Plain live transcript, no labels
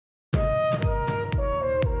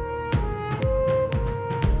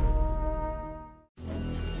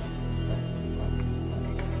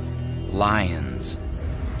Lions.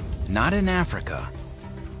 Not in Africa,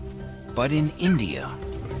 but in India.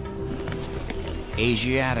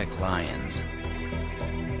 Asiatic lions.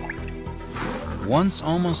 Once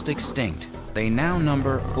almost extinct, they now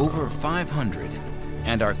number over 500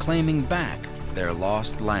 and are claiming back their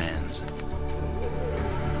lost lands.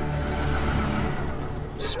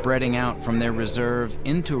 Spreading out from their reserve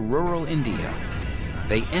into rural India,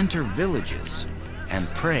 they enter villages and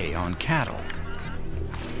prey on cattle.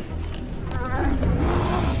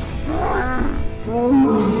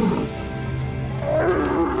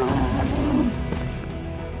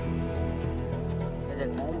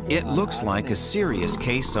 It looks like a serious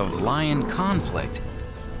case of lion conflict.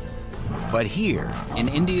 But here, in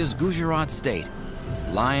India's Gujarat state,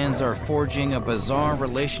 lions are forging a bizarre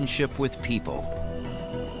relationship with people.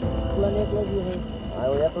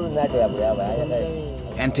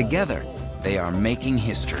 And together, they are making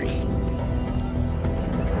history.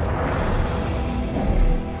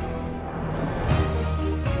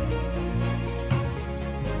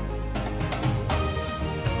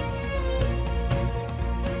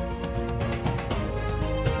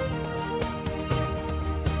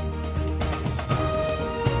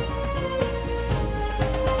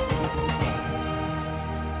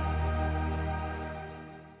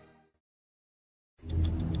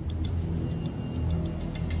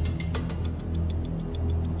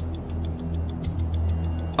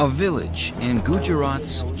 A village in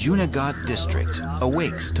Gujarat's Junagadh district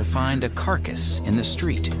awakes to find a carcass in the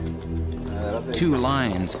street. 2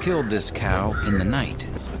 lions killed this cow in the night.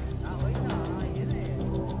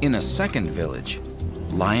 In a second village,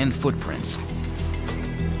 lion footprints.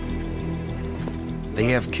 They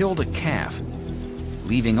have killed a calf,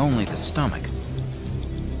 leaving only the stomach.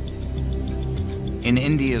 In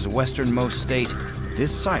India's westernmost state,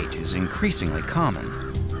 this sight is increasingly common.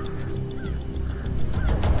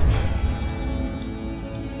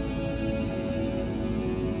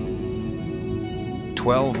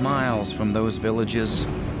 12 miles from those villages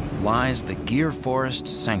lies the Gir Forest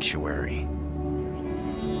Sanctuary.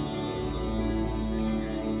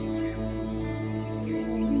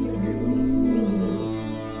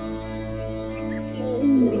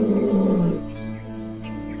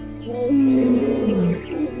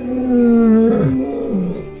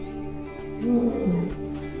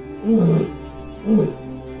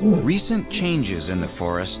 Recent changes in the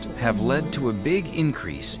forest have led to a big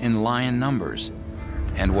increase in lion numbers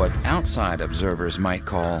and what outside observers might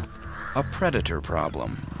call a predator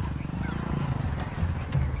problem.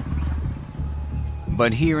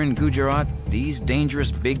 But here in Gujarat, these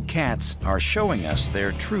dangerous big cats are showing us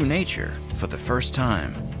their true nature for the first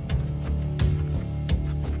time.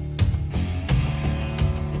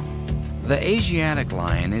 The Asiatic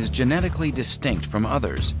lion is genetically distinct from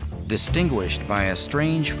others, distinguished by a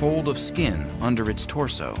strange fold of skin under its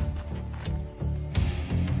torso.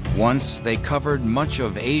 Once they covered much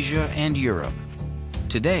of Asia and Europe.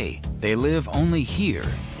 Today, they live only here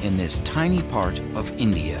in this tiny part of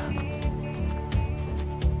India.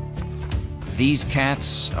 These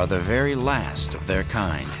cats are the very last of their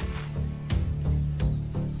kind.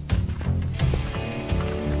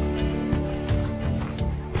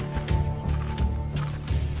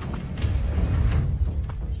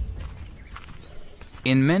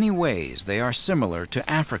 In many ways, they are similar to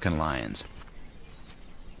African lions.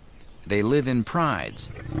 They live in prides,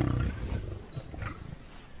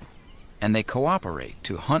 and they cooperate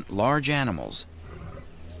to hunt large animals,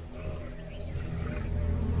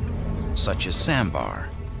 such as sambar.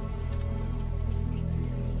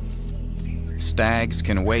 Stags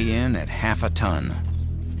can weigh in at half a ton.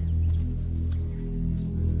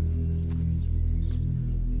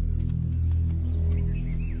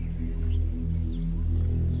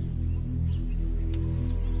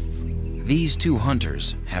 These 2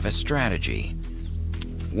 hunters have a strategy.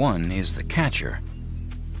 One is the catcher.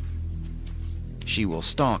 She will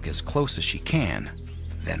stalk as close as she can,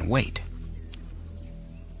 then wait.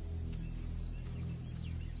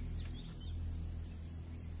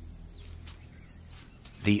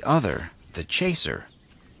 The other, the chaser,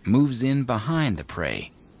 moves in behind the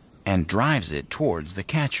prey and drives it towards the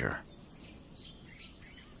catcher.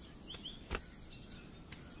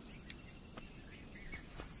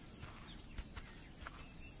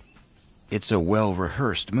 It's a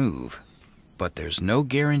well-rehearsed move, but there's no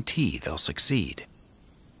guarantee they'll succeed.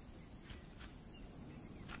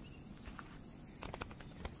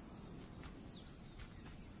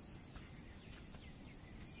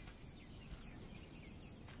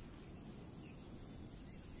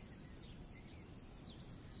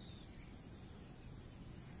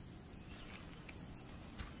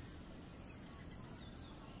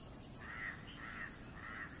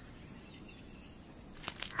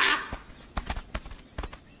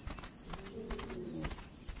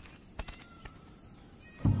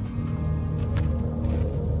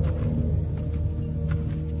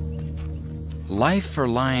 Life for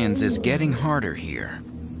lions is getting harder here.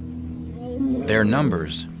 Their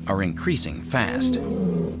numbers are increasing fast.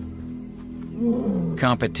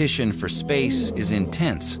 Competition for space is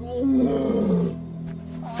intense.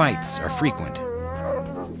 Fights are frequent.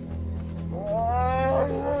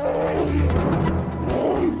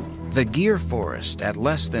 The Gir Forest, at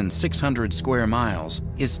less than 600 square miles,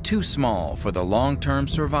 is too small for the long-term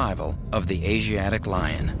survival of the Asiatic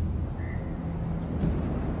lion.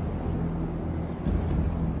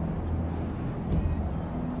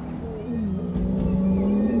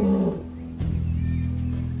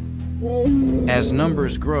 As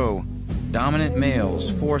numbers grow, dominant males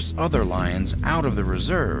force other lions out of the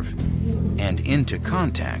reserve and into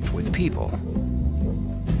contact with people.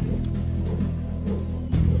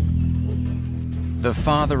 The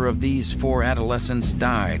father of these 4 adolescents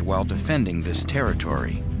died while defending this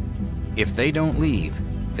territory. If they don't leave,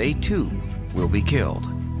 they too will be killed.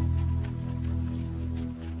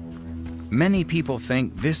 Many people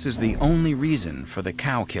think this is the only reason for the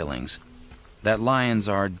cow killings, that lions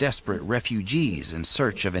are desperate refugees in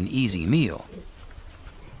search of an easy meal.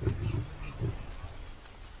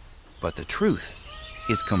 But the truth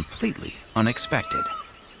is completely unexpected.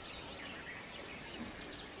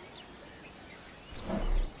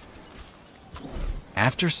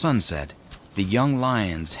 After sunset, the young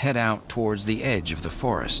lions head out towards the edge of the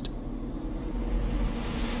forest.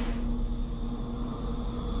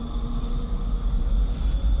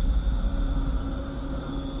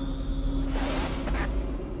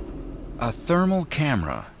 A thermal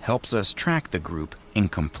camera helps us track the group in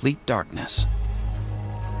complete darkness.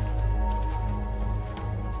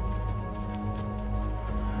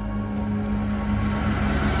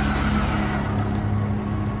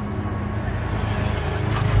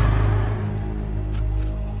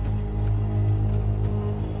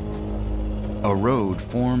 A road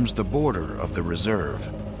forms the border of the reserve.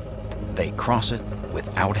 They cross it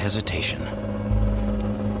without hesitation.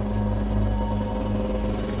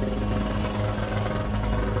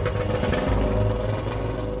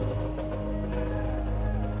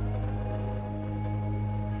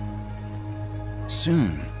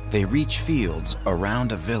 Soon, they reach fields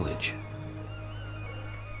around a village.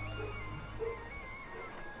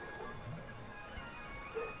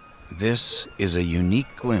 This is a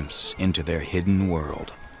unique glimpse into their hidden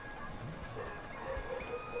world.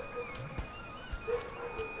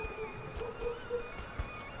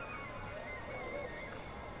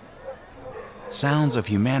 Sounds of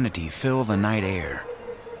humanity fill the night air.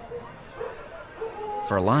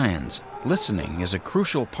 For lions, listening is a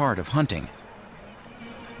crucial part of hunting.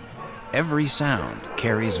 Every sound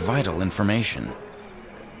carries vital information.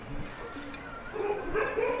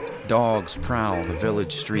 Dogs prowl the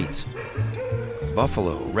village streets.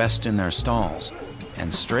 Buffalo rest in their stalls,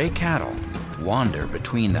 and stray cattle wander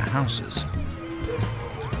between the houses.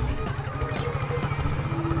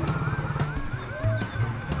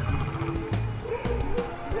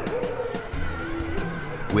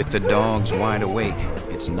 With the dogs wide awake,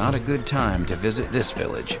 it's not a good time to visit this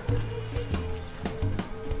village.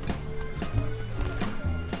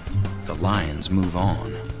 The lions move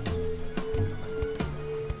on.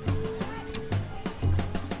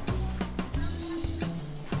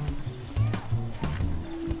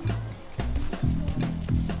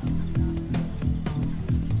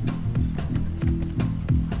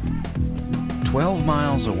 "12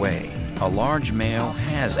 miles away, a large male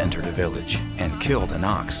has entered a village and killed an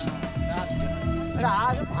ox.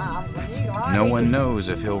 No one knows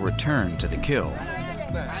if he'll return to the kill.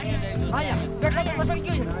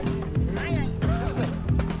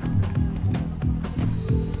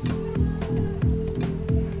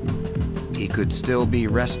 He could still be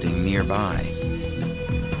resting nearby.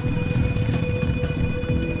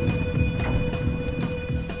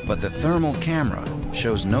 But the thermal camera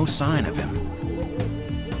shows no sign of him.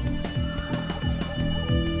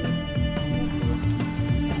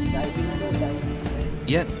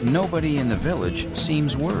 Yet nobody in the village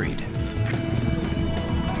seems worried.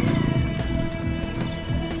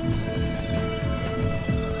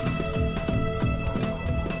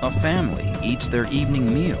 A family eats their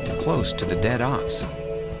evening meal close to the dead ox.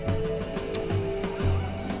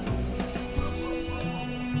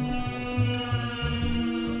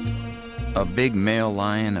 A big male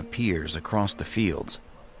lion appears across the fields,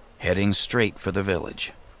 heading straight for the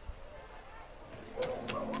village.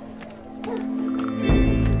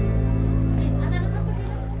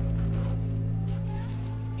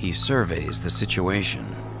 He surveys the situation.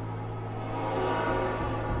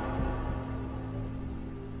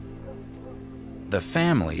 The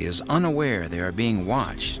family is unaware they are being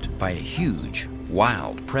watched by a huge,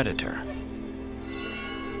 wild predator.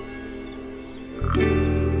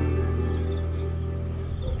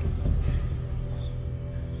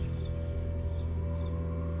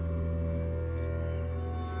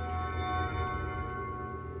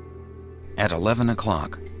 At 11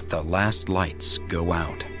 o'clock, the last lights go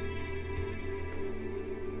out.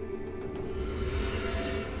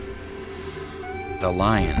 The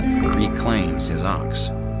lion reclaims his ox.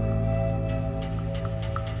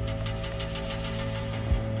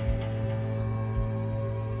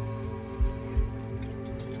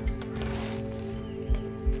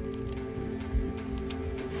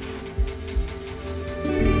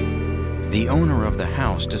 The owner of the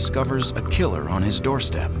house discovers a killer on his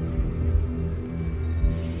doorstep.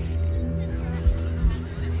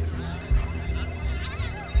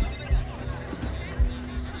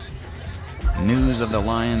 News of the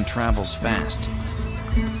lion travels fast.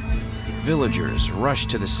 Villagers rush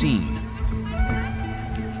to the scene.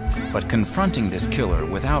 But confronting this killer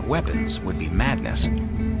without weapons would be madness.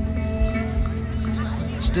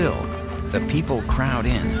 Still, the people crowd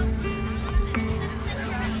in.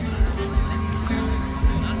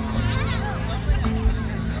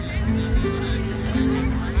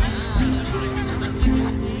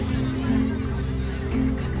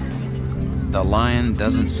 The lion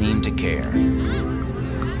doesn't seem to care.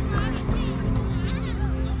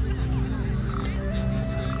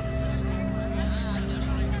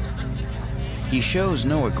 He shows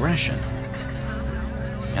no aggression,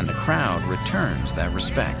 and the crowd returns that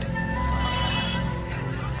respect.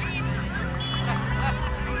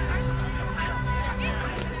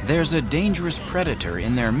 There's a dangerous predator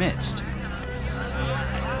in their midst,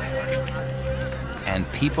 and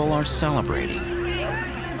people are celebrating.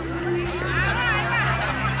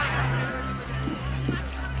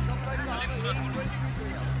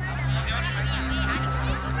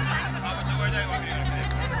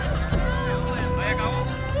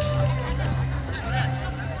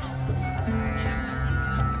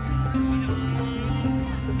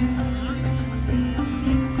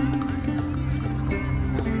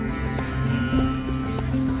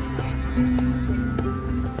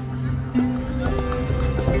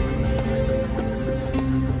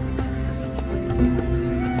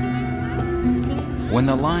 When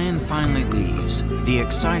the lion finally leaves, the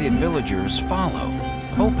excited villagers follow,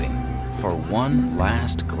 hoping for one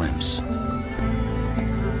last glimpse.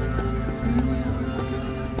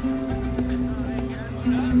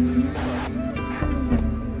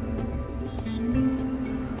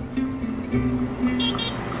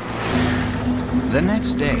 The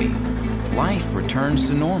next day, life returns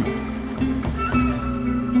to normal.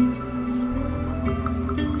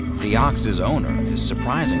 The ox's owner is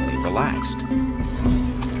surprisingly relaxed.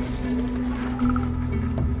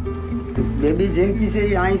 Baby जिनकी से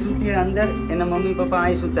आई सुती है अंदर एना mummy papa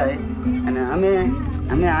आई सुता है અને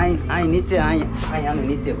અમે आई नीचे आई हमें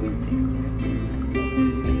नीचे हुई थी.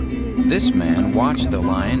 This man watched the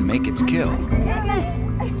lion make its kill.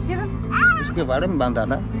 उसके वाड़े में बांधा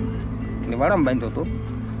था ने वाड़ा में बांधो तो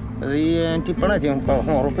ये टिपणा जे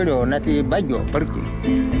હું રોપડ્યો નાથી બાગ્યો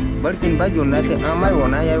બળકીને બાગ્યો નાથી આમ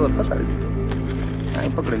આવ્યો ના આવ્યો પકડી લીધો આ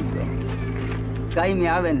પકડી લીધો. કાયમી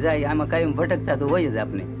આવે ને જાય આમાં કાયમ ભટકતા તો હોય જ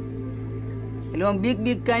આપને. એટલે આમ બીક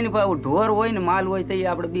કાંઈ નહીં પાવું ઢોર હોય ને માલ હોય તો એ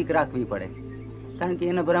આપણે બીક રાખવી પડે કારણ કે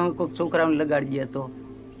એના પર અમે કોઈક છોકરાઓને લગાડીએ તો.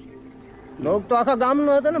 લોક તો આખા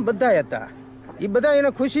ગામનો હતા ને બધા હતા એ બધા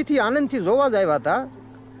એને ખુશીથી આનંદથી જોવા જ આવ્યા હતા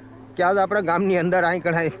કે આજ આપણા ગામની અંદર અહીં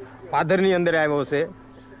કણાય પાદરની અંદર આવ્યો છે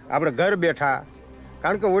આપણે ઘર બેઠા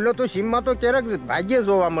કારણ કે ઓલો તો સીમમાં તો ક્યારેક ભાગ્યે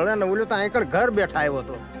જોવા મળે ને ઓલો તો અહીં ઘર બેઠા આવ્યો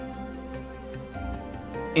હતો.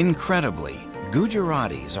 Incredibly,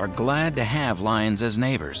 Gujaratis are glad to have lions as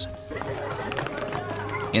neighbors.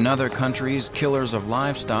 In other countries, killers of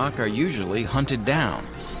livestock are usually hunted down.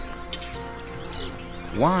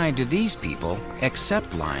 Why do these people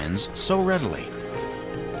accept lions so readily?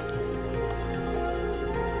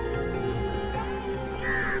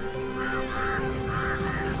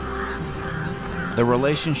 The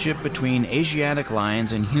relationship between Asiatic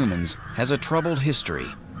lions and humans has a troubled history.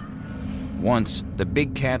 Once, the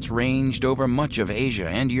big cats ranged over much of Asia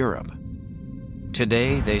and Europe.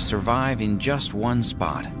 Today, they survive in just one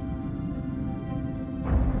spot.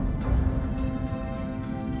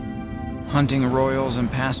 Hunting royals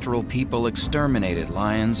and pastoral people exterminated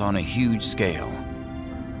lions on a huge scale.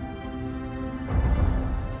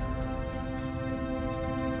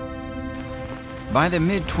 By the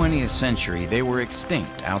mid-20th century, they were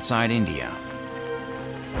extinct outside India.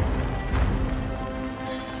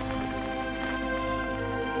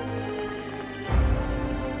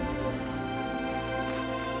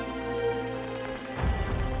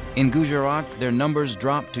 In Gujarat, their numbers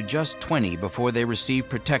dropped to just 20 before they received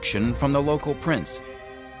protection from the local prince,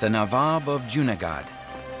 the Nawab of Junagadh.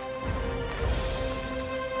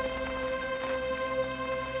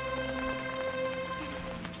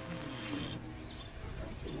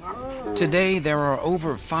 Today, there are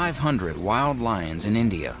over 500 wild lions in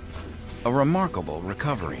India, a remarkable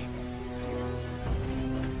recovery.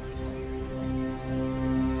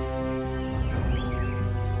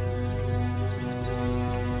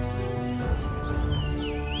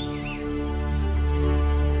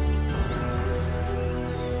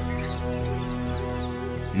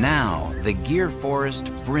 Now, the Gir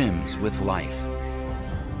forest brims with life,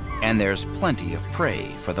 and there's plenty of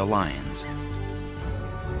prey for the lions.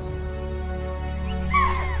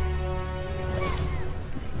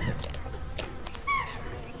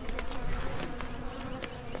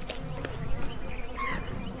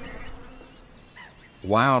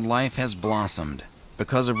 Wildlife has blossomed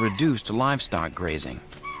because of reduced livestock grazing.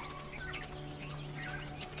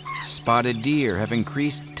 Spotted deer have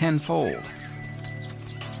increased tenfold.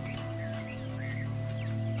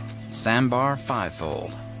 Sambar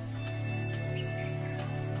fivefold.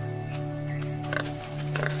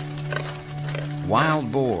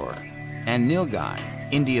 Wild boar and nilgai,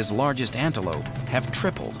 India's largest antelope, have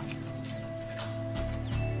tripled.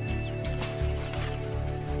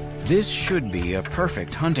 This should be a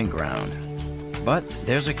perfect hunting ground, but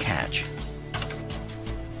there's a catch.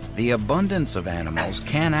 The abundance of animals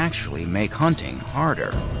can actually make hunting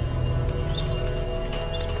harder.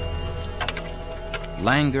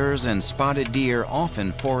 Langurs and spotted deer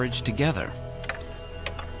often forage together.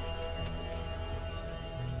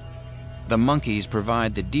 The monkeys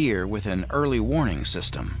provide the deer with an early warning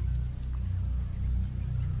system.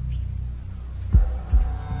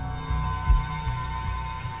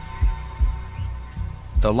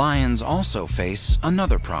 The lions also face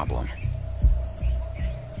another problem.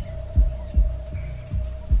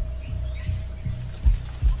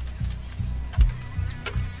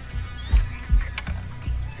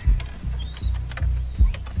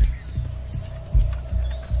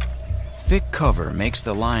 Thick cover makes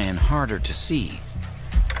the lion harder to see,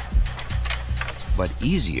 but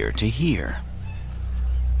easier to hear.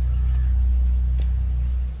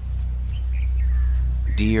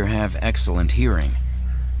 Deer have excellent hearing.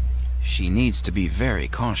 She needs to be very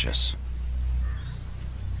cautious.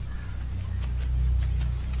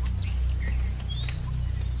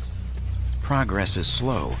 Progress is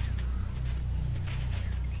slow.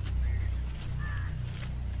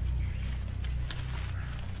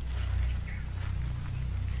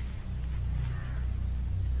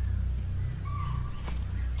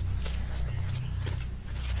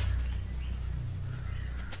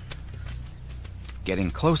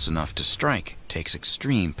 Getting close enough to strike takes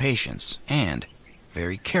extreme patience and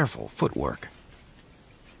very careful footwork.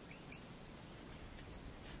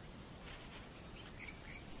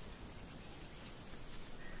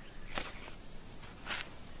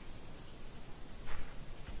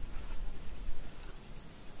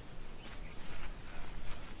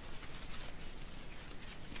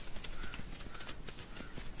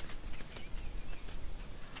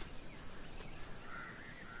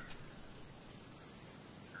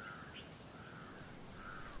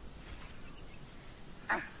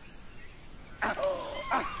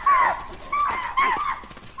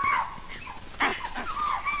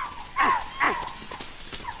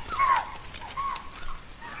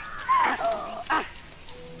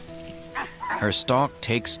 Her stalk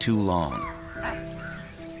takes too long.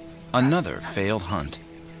 Another failed hunt.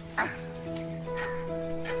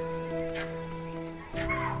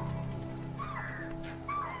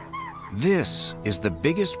 This is the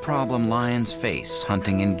biggest problem lions face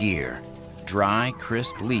hunting in Gir: dry,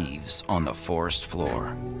 crisp leaves on the forest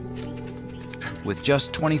floor. With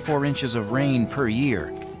just 24 inches of rain per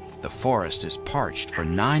year, the forest is parched for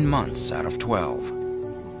 9 months out of 12,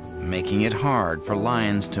 making it hard for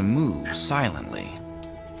lions to move silently.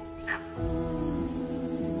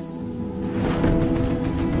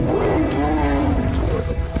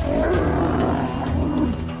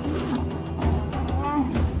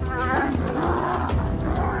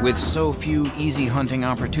 With so few easy hunting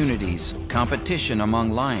opportunities, competition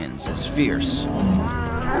among lions is fierce.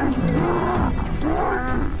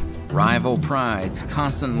 Rival prides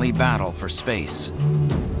constantly battle for space.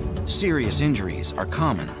 Serious injuries are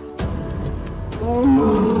common.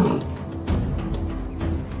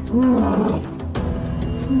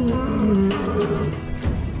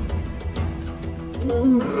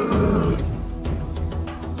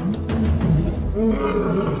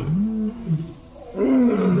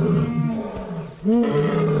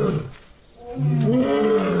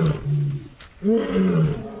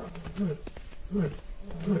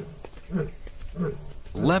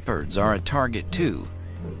 Leopards are a target too.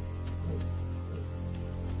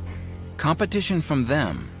 Competition from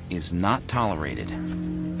them is not tolerated.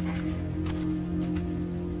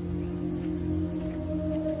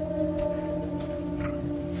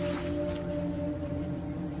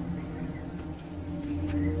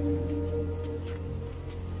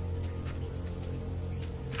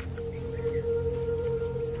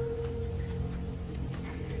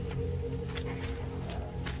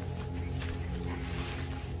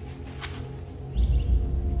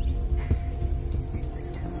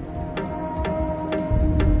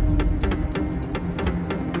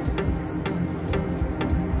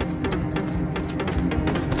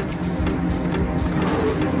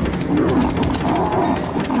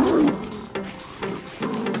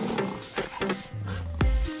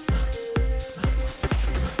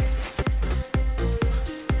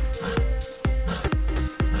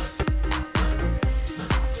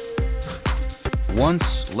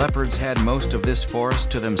 Once, leopards had most of this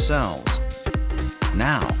forest to themselves.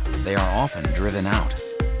 Now, they are often driven out.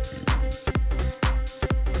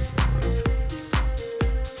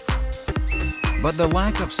 But the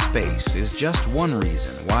lack of space is just one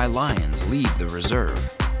reason why lions leave the reserve.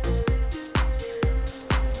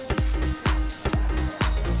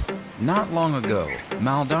 Not long ago,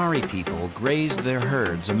 Maldari people grazed their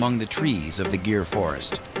herds among the trees of the Gir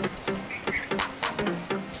forest.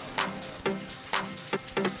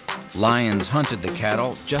 Lions hunted the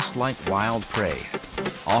cattle just like wild prey,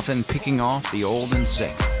 often picking off the old and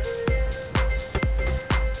sick.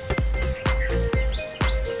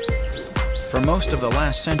 For most of the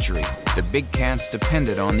last century, the big cats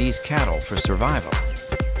depended on these cattle for survival.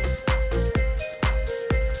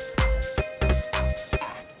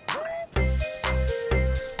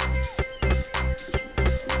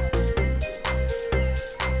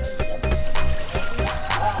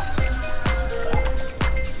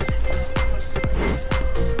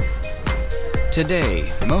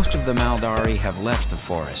 Today, most of the Maldari have left the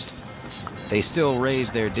forest. They still raise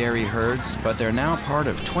their dairy herds, but they're now part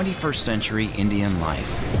of 21st century Indian life.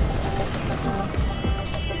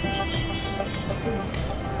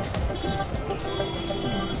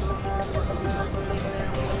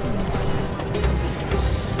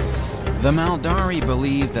 The Maldari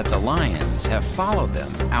believe that the lions have followed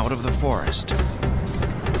them out of the forest.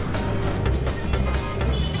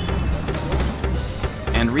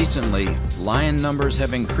 And recently, lion numbers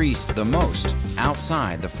have increased the most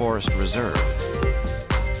outside the forest reserve.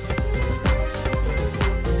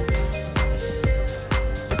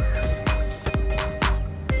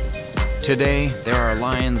 Today, there are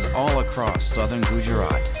lions all across southern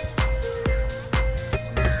Gujarat.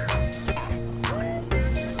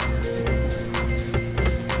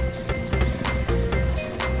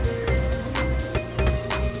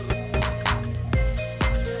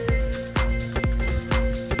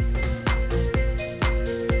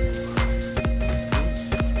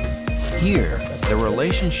 Here, the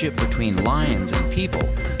relationship between lions and people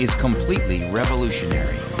is completely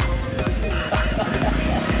revolutionary.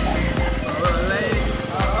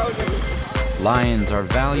 Lions are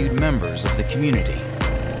valued members of the community.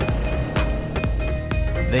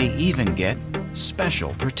 They even get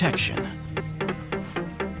special protection.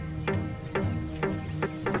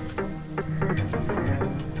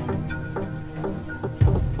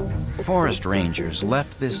 Forest rangers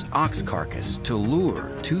left this ox carcass to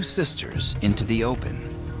lure two sisters into the open.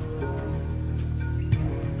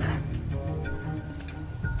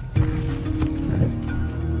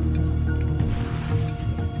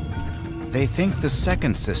 They think the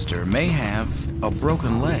second sister may have a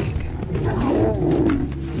broken leg.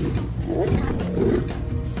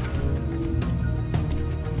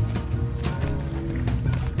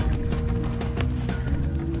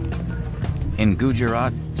 In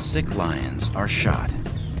Gujarat, sick lions are shot,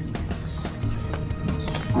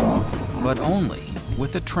 but only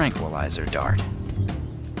with a tranquilizer dart.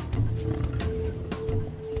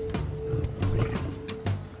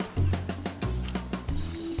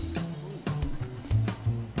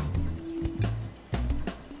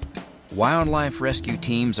 Wildlife rescue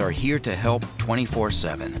teams are here to help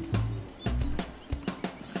 24/7.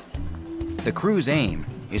 The crew's aim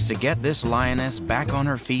is to get this lioness back on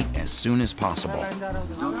her feet as soon as possible.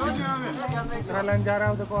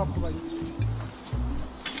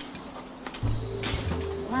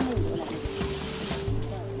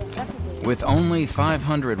 With only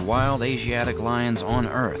 500 wild Asiatic lions on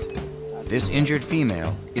Earth, this injured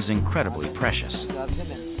female is incredibly precious.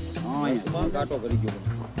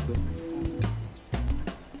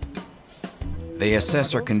 They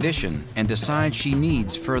assess her condition and decide she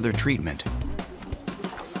needs further treatment.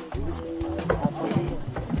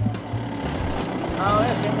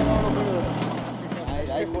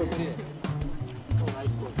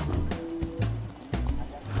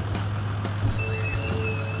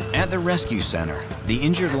 At the rescue center, the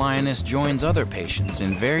injured lioness joins other patients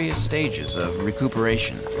in various stages of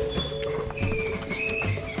recuperation.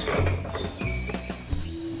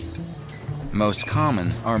 Most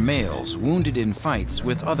common are males wounded in fights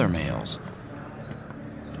with other males.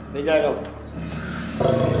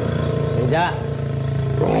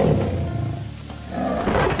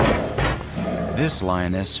 This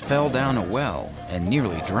lioness fell down a well and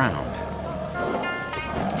nearly drowned.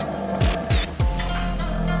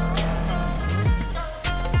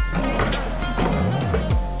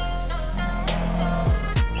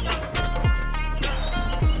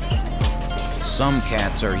 Some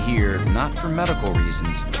cats are here not for medical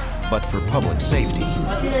reasons, but for public safety.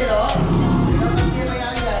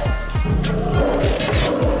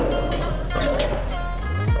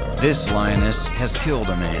 This lioness has killed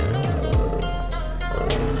a man.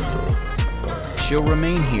 She'll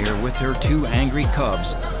remain here with her 2 angry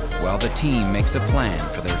cubs while the team makes a plan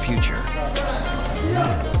for their future.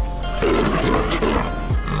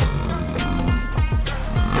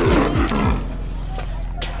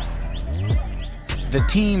 The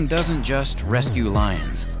team doesn't just rescue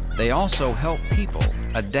lions, they also help people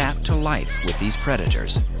adapt to life with these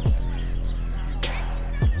predators.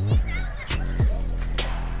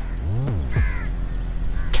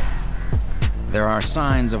 There are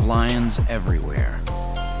signs of lions everywhere.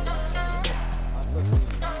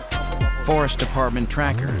 Forest Department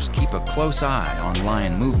trackers keep a close eye on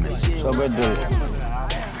lion movements,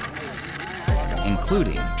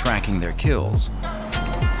 including tracking their kills.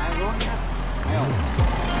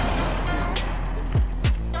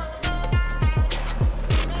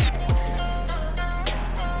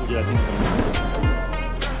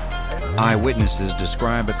 Eyewitnesses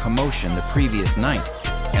describe a commotion the previous night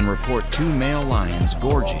and report 2 male lions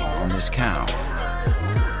gorging on this cow.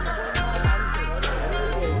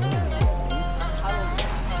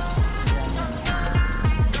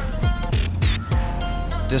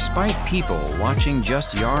 Despite people watching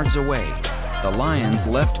just yards away, the lions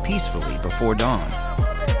left peacefully before dawn.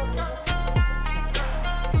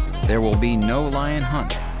 There will be no lion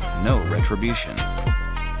hunt, no retribution.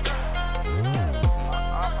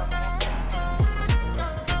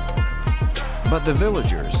 But the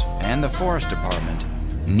villagers and the Forest Department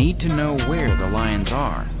need to know where the lions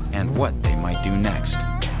are and what they might do next.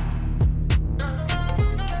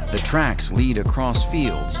 The tracks lead across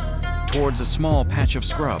fields towards a small patch of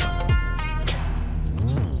scrub.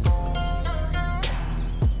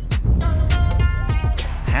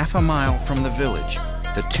 Half a mile from the village,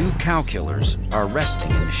 the 2 cow killers are resting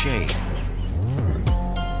in the shade.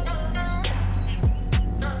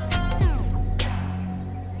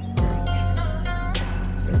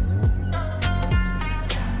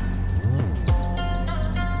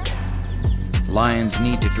 Lions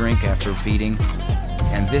need to drink after feeding,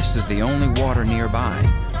 and this is the only water nearby.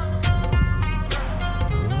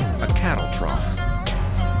 A cattle trough.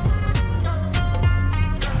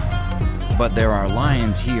 But there are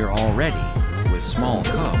lions here already with small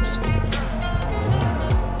cubs.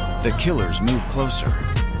 The killers move closer.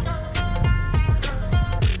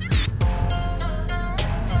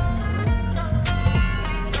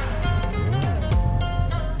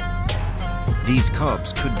 These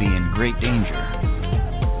cubs could be in great danger.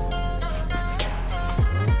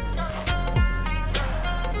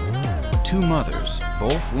 Two mothers,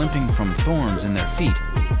 both limping from thorns in their feet,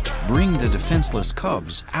 bring the defenseless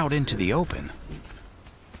cubs out into the open.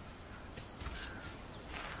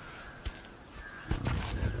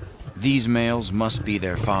 These males must be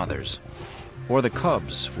their fathers, or the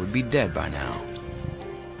cubs would be dead by now.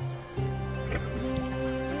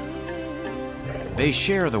 They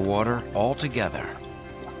share the water all together.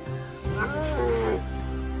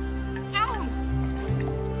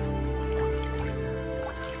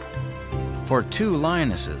 For 2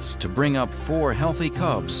 lionesses to bring up 4 healthy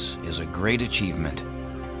cubs is a great achievement.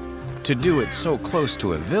 To do it so close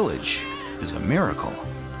to a village is a miracle.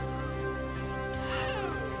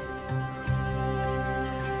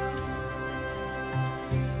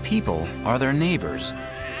 People are their neighbors.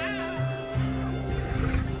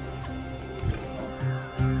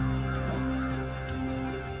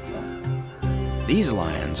 These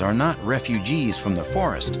lions are not refugees from the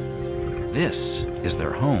forest. This is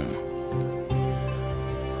their home.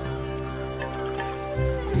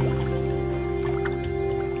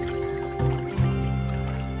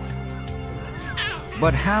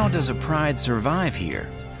 But how does a pride survive here,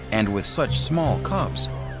 and with such small cubs?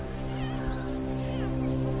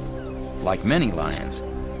 Like many lions,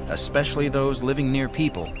 especially those living near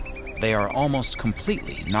people, they are almost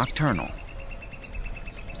completely nocturnal.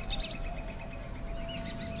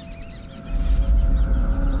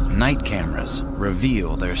 Night cameras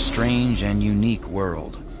reveal their strange and unique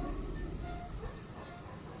world.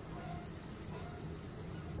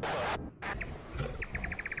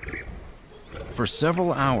 For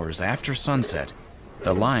several hours after sunset,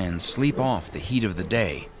 the lions sleep off the heat of the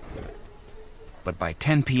day. But by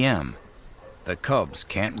 10 p.m., the cubs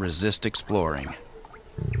can't resist exploring.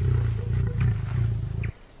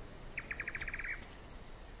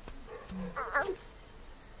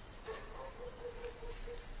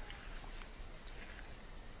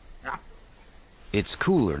 It's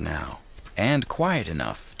cooler now, and quiet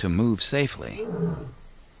enough to move safely.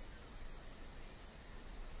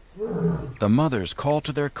 The mothers call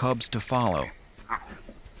to their cubs to follow.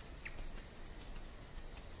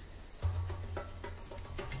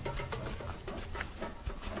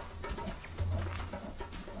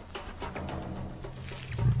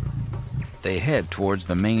 they head towards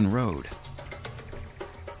the main road.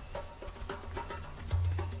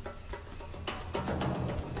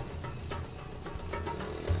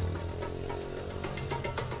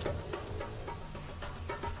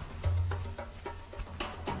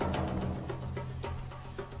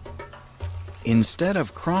 Instead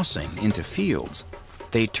of crossing into fields,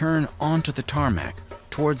 they turn onto the tarmac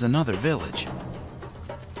towards another village.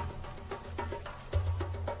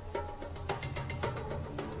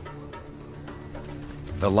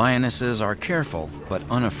 The lionesses are careful but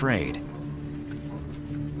unafraid.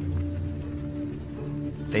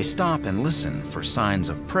 They stop and listen for signs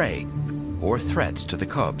of prey or threats to the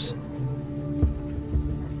cubs.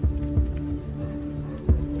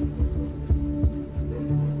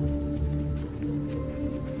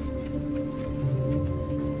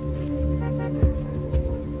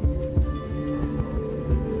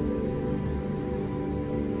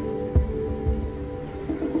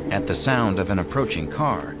 At the sound of an approaching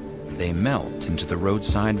car, they melt into the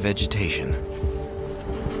roadside vegetation.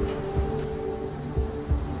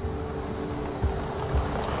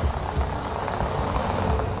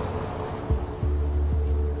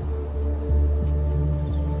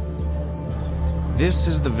 This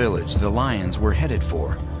is the village the lions were headed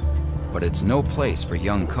for, but it's no place for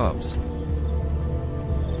young cubs.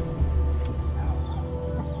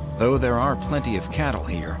 Though there are plenty of cattle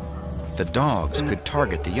here, the dogs could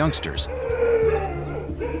target the youngsters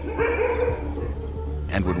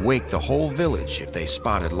and would wake the whole village if they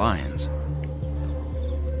spotted lions.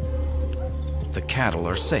 The cattle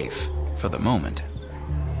are safe for the moment.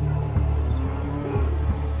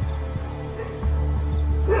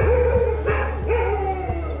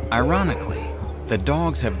 Ironically, the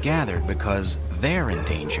dogs have gathered because they're in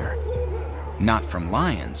danger, not from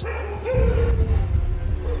lions,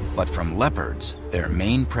 but from leopards, their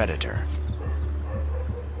main predator.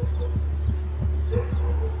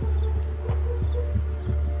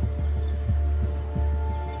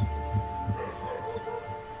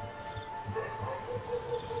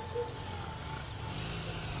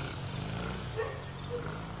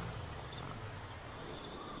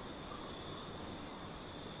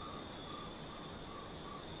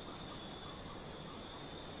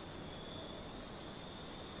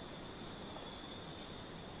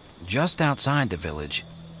 Just outside the village,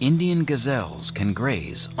 Indian gazelles can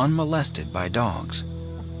graze unmolested by dogs.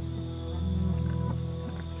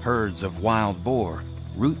 Herds of wild boar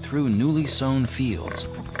root through newly sown fields.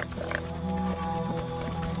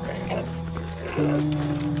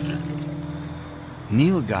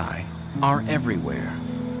 Nilgai are everywhere.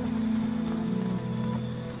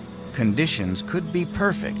 Conditions could be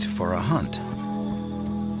perfect for a hunt.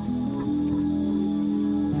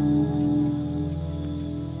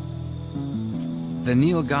 The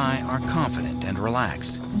Nilgai are confident and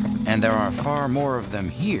relaxed, and there are far more of them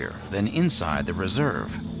here than inside the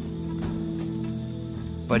reserve.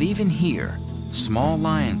 But even here, small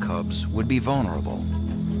lion cubs would be vulnerable.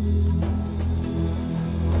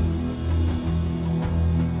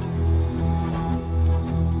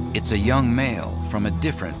 It's a young male from a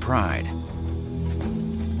different pride.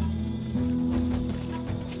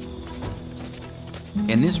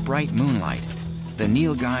 In this bright moonlight, the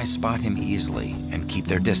Nilgai spot him easily and keep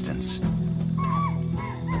their distance.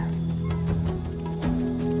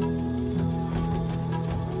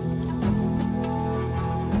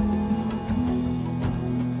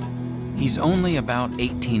 He's only about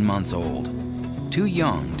 18 months old, too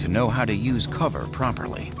young to know how to use cover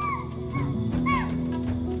properly.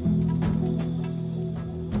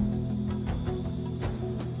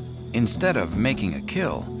 Instead of making a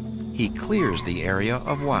kill, he clears the area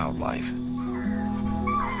of wildlife.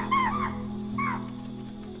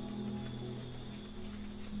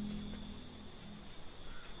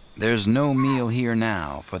 There's no meal here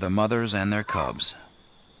now for the mothers and their cubs.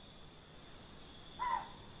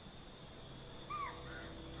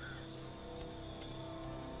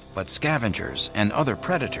 But scavengers and other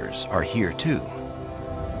predators are here too.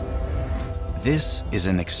 This is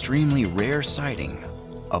an extremely rare sighting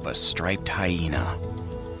of a striped hyena.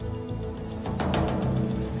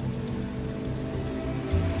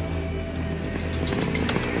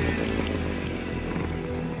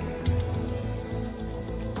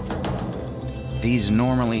 These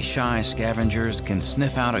normally shy scavengers can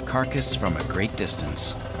sniff out a carcass from a great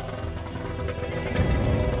distance.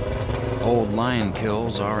 Old lion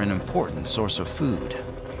kills are an important source of food.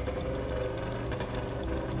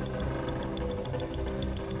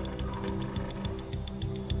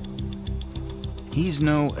 He's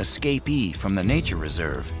no escapee from the nature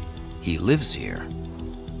reserve. He lives here.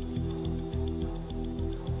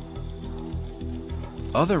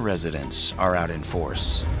 Other residents are out in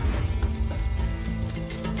force.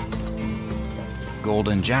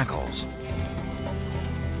 Golden jackals.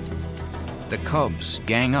 The cubs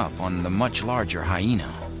gang up on the much larger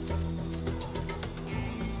hyena.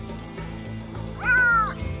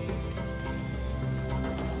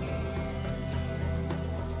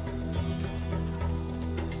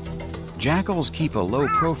 Jackals keep a low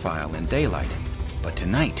profile in daylight, but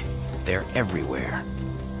tonight they're everywhere.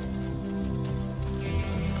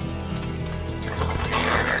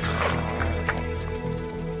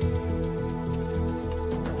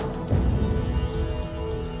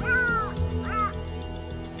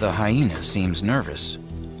 The hyena seems nervous.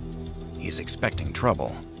 He's expecting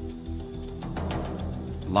trouble.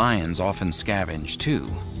 Lions often scavenge too.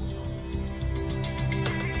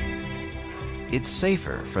 It's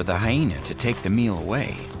safer for the hyena to take the meal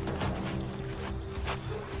away.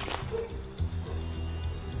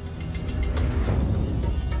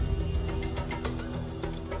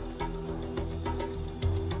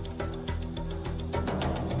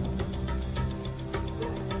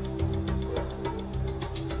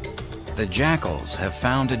 The jackals have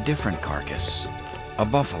found a different carcass, a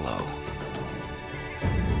buffalo.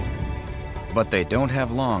 But they don't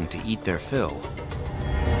have long to eat their fill.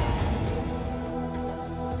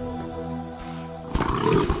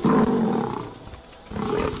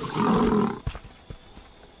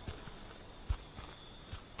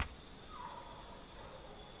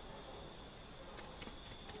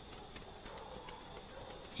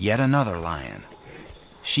 Yet another lion.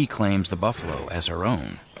 She claims the buffalo as her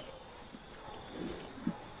own.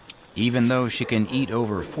 Even though she can eat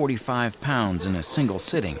over 45 pounds in a single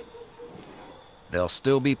sitting, there'll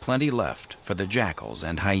still be plenty left for the jackals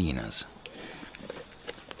and hyenas.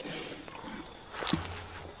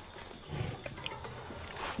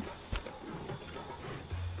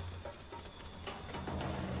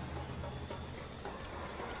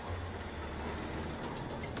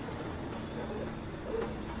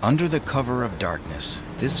 Under the cover of darkness,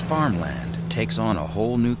 this farmland takes on a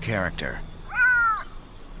whole new character.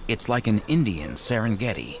 It's like an Indian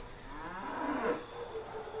Serengeti.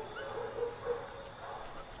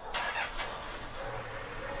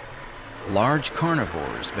 Large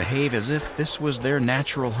carnivores behave as if this was their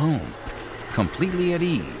natural home, completely at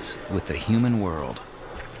ease with the human world.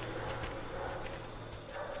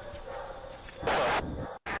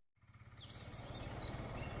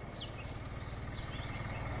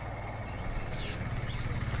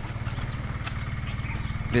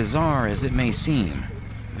 Bizarre as it may seem,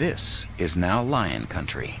 this is now lion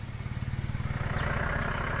country.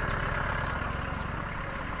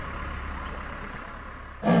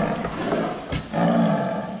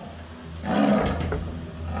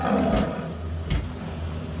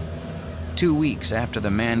 Two weeks after the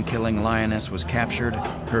man-killing lioness was captured,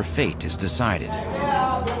 her fate is decided.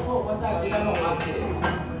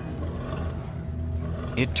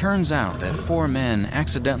 It turns out that 4 men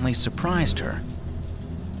accidentally surprised her.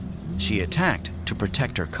 She attacked to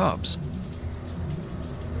protect her cubs.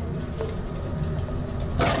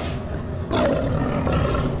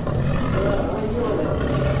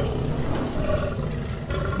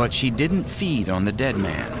 But she didn't feed on the dead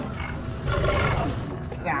man.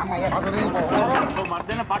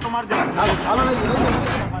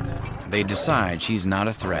 They decide she's not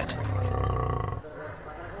a threat.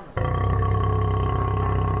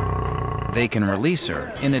 They can release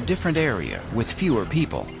her in a different area with fewer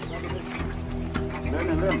people.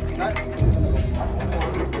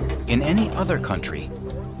 In any other country,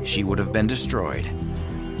 she would have been destroyed.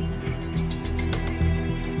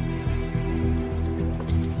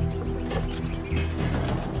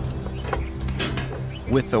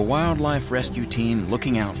 With the wildlife rescue team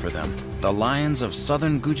looking out for them, the lions of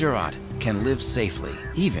southern Gujarat can live safely,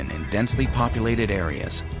 even in densely populated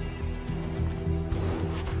areas.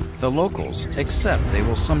 The locals accept they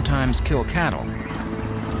will sometimes kill cattle.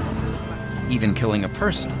 Even killing a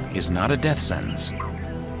person is not a death sentence.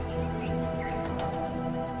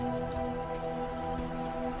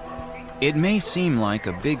 It may seem like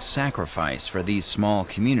a big sacrifice for these small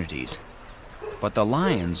communities, but the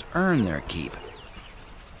lions earn their keep.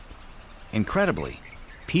 Incredibly,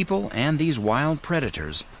 people and these wild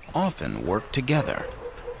predators often work together.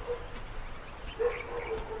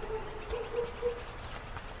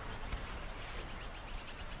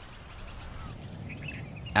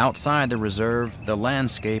 Outside the reserve, the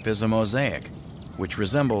landscape is a mosaic, which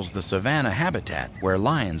resembles the savanna habitat where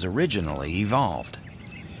lions originally evolved.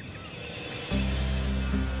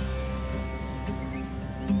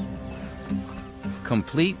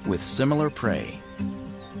 Complete with similar prey.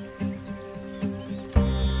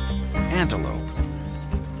 Antelope,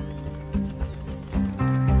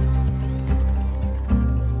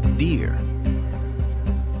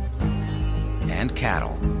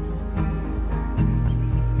 cattle.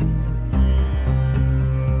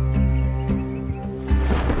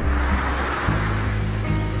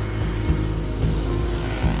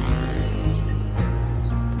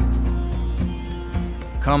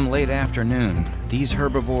 Come late afternoon, these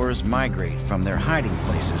herbivores migrate from their hiding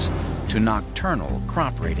places to nocturnal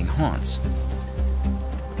crop-raiding haunts.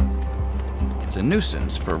 It's a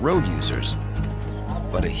nuisance for road users,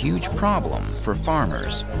 but a huge problem for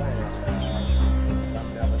farmers.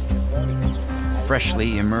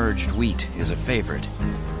 Freshly emerged wheat is a favorite,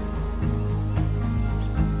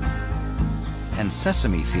 and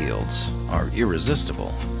sesame fields are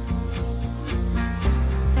irresistible.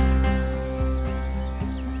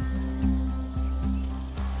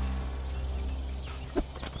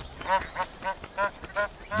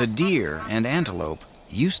 The deer and antelope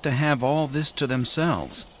used to have all this to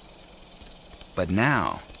themselves, but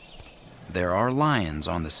now there are lions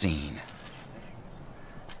on the scene.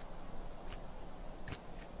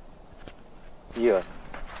 Yeah.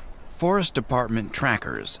 Forest Department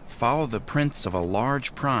trackers follow the prints of a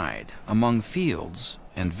large pride among fields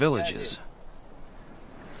and villages.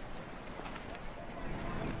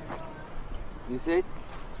 You safe?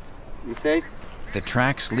 You safe? The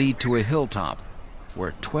tracks lead to a hilltop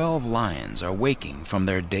where 12 lions are waking from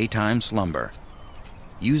their daytime slumber,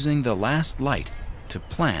 using the last light to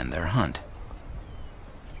plan their hunt.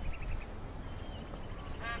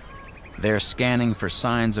 They're scanning for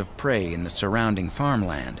signs of prey in the surrounding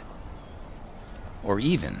farmland, or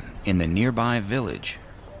even in the nearby village.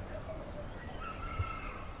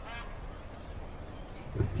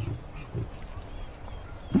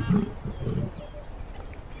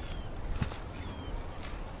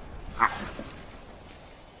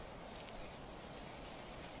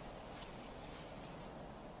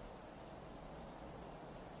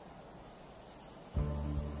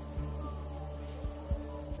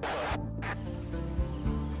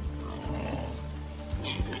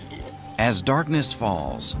 As darkness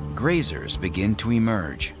falls, grazers begin to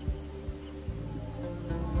emerge.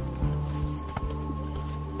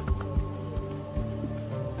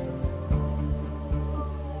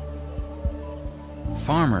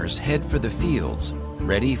 Farmers head for the fields,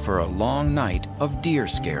 ready for a long night of deer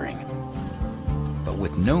scaring. But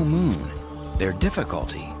with no moon, their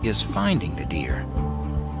difficulty is finding the deer.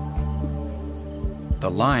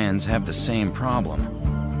 The lions have the same problem,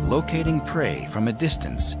 locating prey from a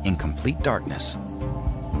distance in complete darkness.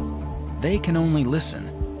 They can only listen.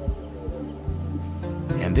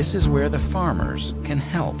 And this is where the farmers can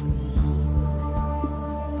help.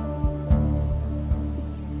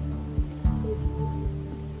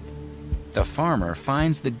 The farmer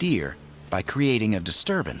finds the deer by creating a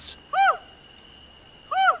disturbance.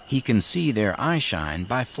 He can see their eye shine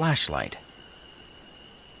by flashlight.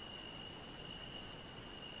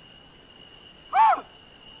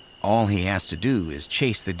 All he has to do is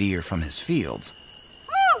chase the deer from his fields,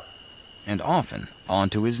 and often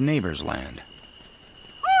onto his neighbor's land.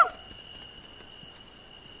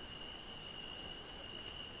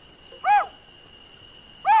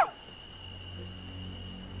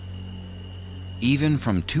 Even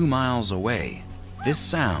from 2 miles away, this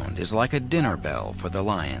sound is like a dinner bell for the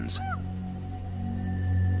lions.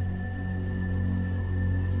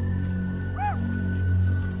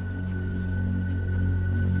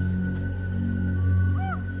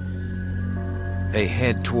 They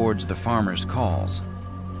head towards the farmer's calls.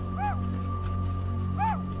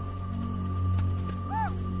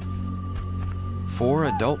 Four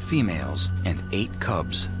adult females and 8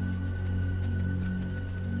 cubs.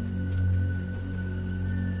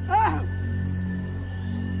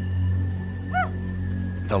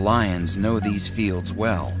 The lions know these fields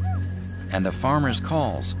well, and the farmer's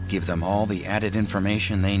calls give them all the added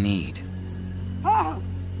information they need.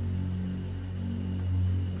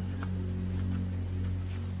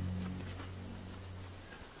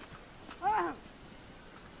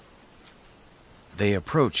 They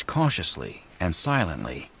approach cautiously and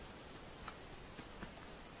silently.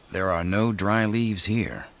 There are no dry leaves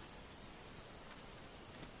here.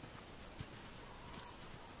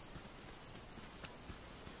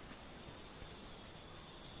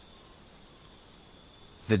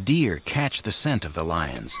 The deer catch the scent of the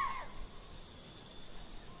lions,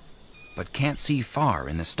 but can't see far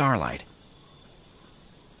in the starlight,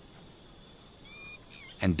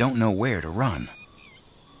 and don't know where to run.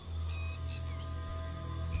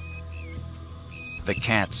 The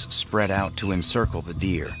cats spread out to encircle the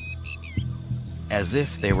deer, as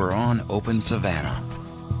if they were on open savanna.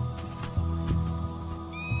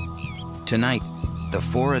 Tonight, the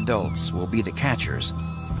 4 adults will be the catchers,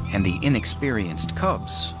 and the inexperienced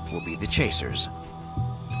cubs will be the chasers.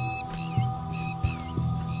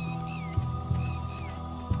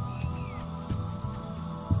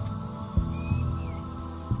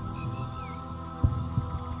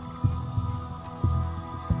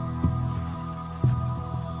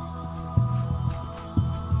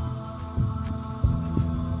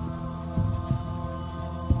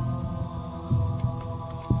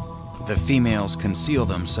 The females conceal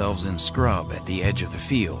themselves in scrub at the edge of the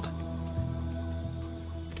field,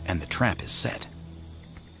 and the trap is set.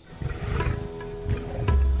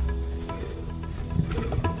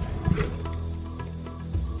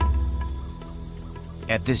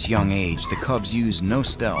 At this young age, the cubs use no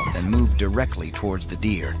stealth and move directly towards the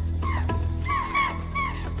deer,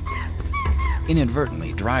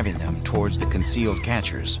 inadvertently driving them towards the concealed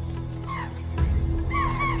catchers.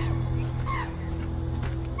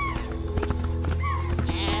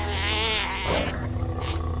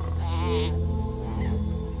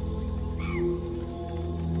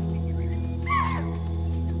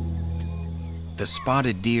 The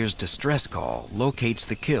spotted deer's distress call locates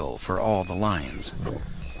the kill for all the lions.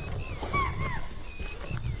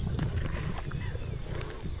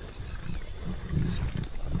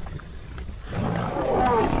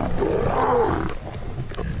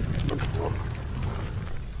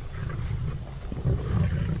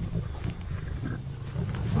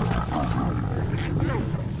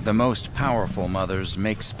 The most powerful mothers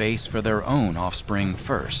make space for their own offspring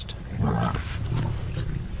first.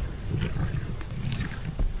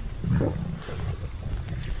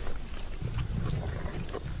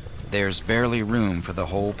 There's barely room for the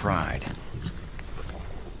whole pride.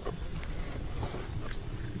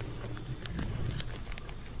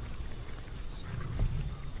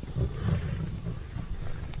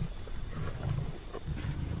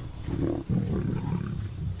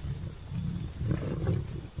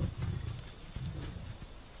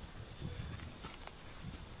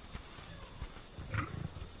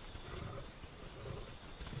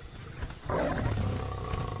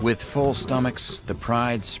 With full stomachs, the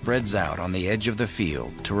pride spreads out on the edge of the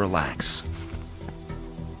field to relax.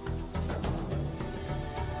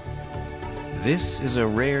 This is a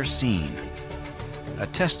rare scene, a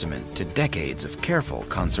testament to decades of careful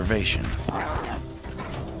conservation.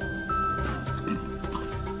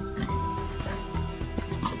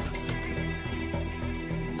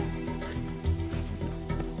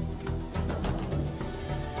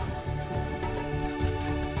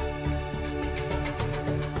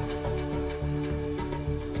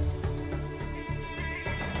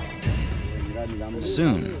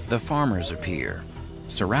 Soon, the farmers appear,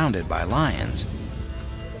 surrounded by lions,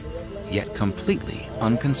 yet completely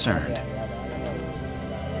unconcerned.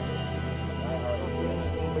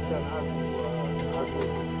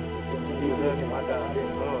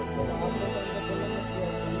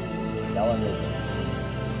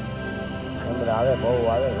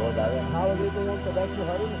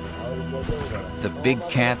 The big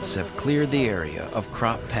cats have cleared the area of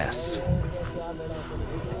crop pests.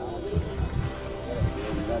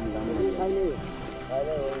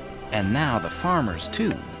 And now the farmers,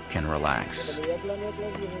 too, can relax.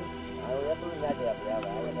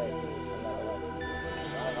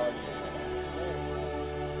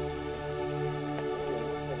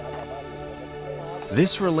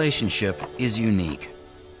 This relationship is unique.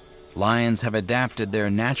 Lions have adapted their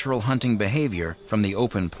natural hunting behavior from the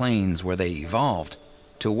open plains where they evolved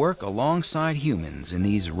to work alongside humans in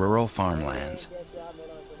these rural farmlands.